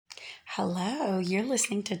Hello, you're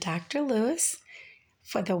listening to Dr. Lewis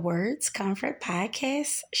for the Words Comfort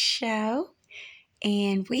Podcast show,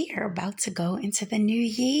 and we are about to go into the new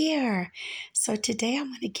year. So, today I'm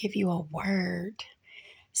going to give you a word,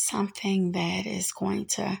 something that is going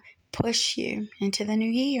to push you into the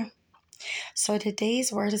new year. So,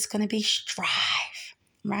 today's word is going to be strive,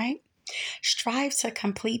 right? Strive to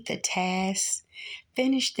complete the task,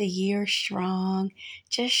 finish the year strong.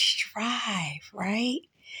 Just strive, right?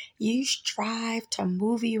 You strive to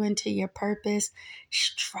move you into your purpose.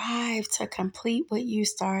 Strive to complete what you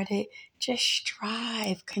started. Just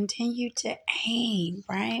strive. Continue to aim,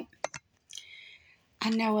 right?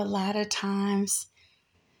 I know a lot of times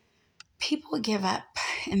people give up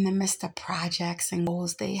in the midst of projects and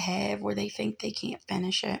goals they have where they think they can't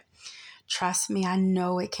finish it. Trust me, I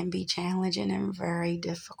know it can be challenging and very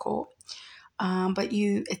difficult.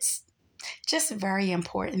 It's just very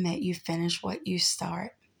important that you finish what you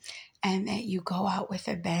start and that you go out with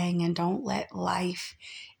a bang and don't let life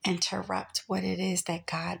interrupt what it is that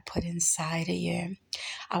God put inside of you.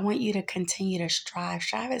 I want you to continue to strive.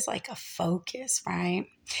 Strive is like a focus, right?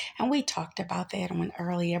 And we talked about that on an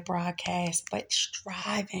earlier broadcast, but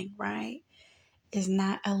striving, right, is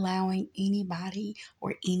not allowing anybody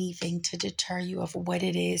or anything to deter you of what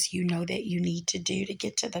it is you know that you need to do to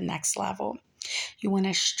get to the next level. You want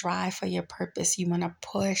to strive for your purpose. You want to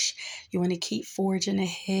push. You want to keep forging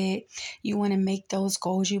ahead. You want to make those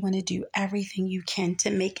goals. You want to do everything you can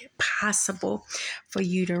to make it possible for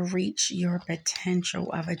you to reach your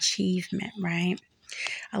potential of achievement, right?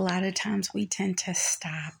 A lot of times we tend to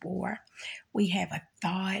stop, or we have a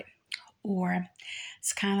thought, or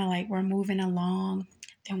it's kind of like we're moving along.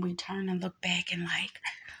 Then we turn and look back and like,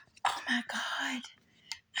 oh my God,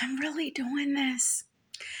 I'm really doing this.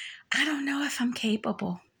 I don't know if I'm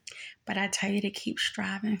capable, but I tell you to keep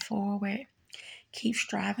striving forward. Keep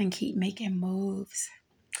striving, keep making moves.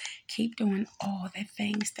 Keep doing all the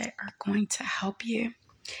things that are going to help you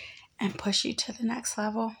and push you to the next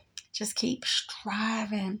level. Just keep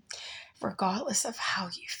striving regardless of how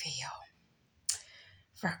you feel,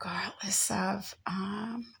 regardless of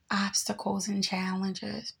obstacles and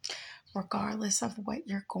challenges, regardless of what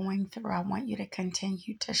you're going through. I want you to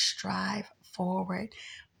continue to strive forward.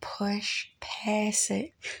 Push past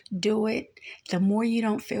it. Do it. The more you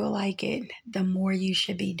don't feel like it, the more you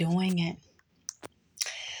should be doing it.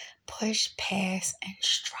 Push past and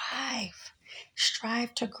strive.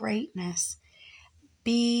 Strive to greatness.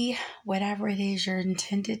 Be whatever it is you're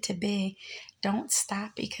intended to be. Don't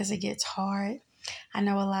stop because it gets hard. I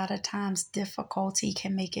know a lot of times difficulty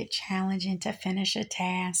can make it challenging to finish a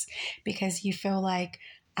task because you feel like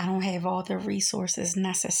I don't have all the resources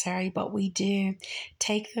necessary, but we do.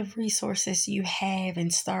 Take the resources you have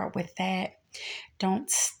and start with that. Don't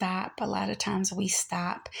stop. A lot of times we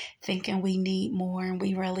stop thinking we need more and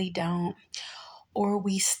we really don't. Or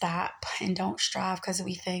we stop and don't strive because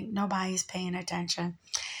we think nobody's paying attention.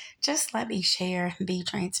 Just let me share and be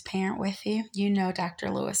transparent with you. You know, Dr.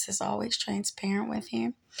 Lewis is always transparent with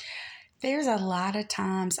you. There's a lot of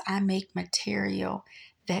times I make material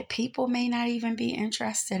that people may not even be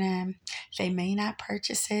interested in. They may not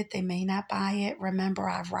purchase it. They may not buy it. Remember,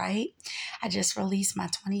 I write. I just released my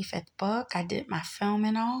 25th book. I did my film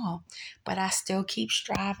and all. But I still keep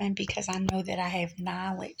striving because I know that I have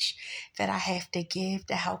knowledge that I have to give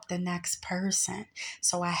to help the next person.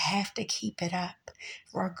 So I have to keep it up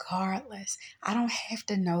regardless. I don't have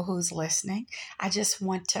to know who's listening. I just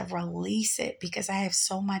want to release it because I have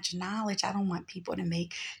so much knowledge. I don't want people to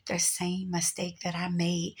make the same mistake that I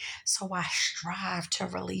made. So I strive to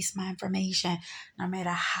release my information no matter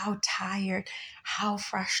how tired, how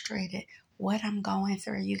frustrated, what I'm going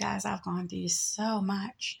through. You guys, I've gone through so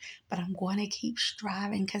much, but I'm going to keep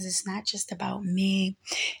striving because it's not just about me.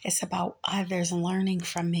 It's about others learning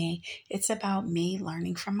from me. It's about me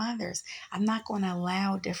learning from others. I'm not going to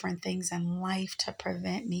allow different things in life to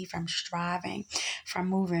prevent me from striving, from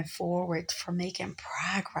moving forward, from making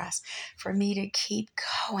progress, for me to keep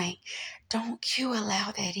going. Don't you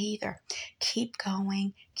allow that either. Keep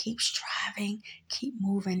going, keep striving, keep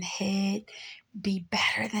moving ahead, be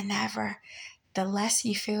better than ever. The less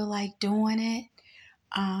you feel like doing it,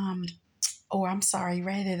 rather,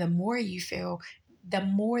 the more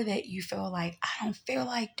that you feel like, I don't feel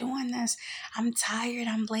like doing this, I'm tired,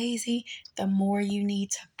 I'm lazy, the more you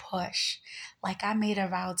need to push. Like I made a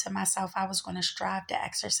vow to myself, I was going to strive to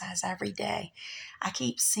exercise every day. I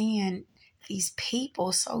keep seeing these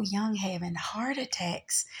people so young having heart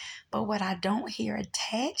attacks, but what I don't hear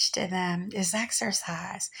attached to them is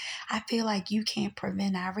exercise. I feel like you can't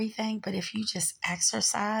prevent everything, but if you just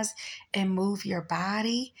exercise and move your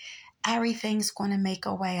body, everything's going to make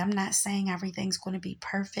a way. I'm not saying everything's going to be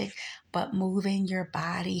perfect, but moving your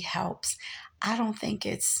body helps. I don't think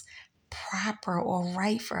it's proper or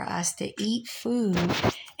right for us to eat food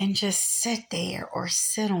and just sit there or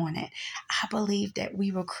sit on it. I believe that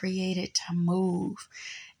we were created to move.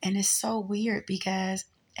 And it's so weird because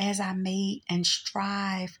as I made and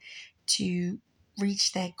strive to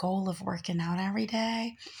reach that goal of working out every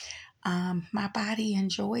day, my body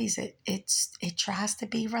enjoys it. It tries to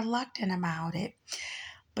be reluctant about it,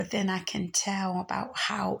 but then I can tell about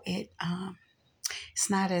how it's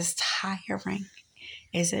not as tiring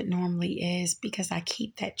as it normally is because I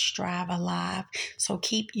keep that strive alive. So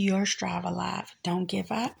keep your strive alive. Don't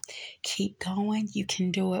give up. Keep going. You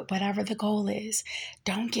can do it, whatever the goal is.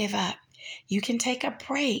 Don't give up. You can take a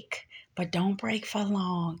break, but don't break for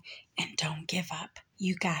long and don't give up.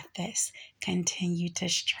 You got this. Continue to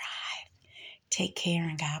strive. Take care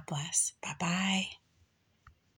and God bless. Bye bye.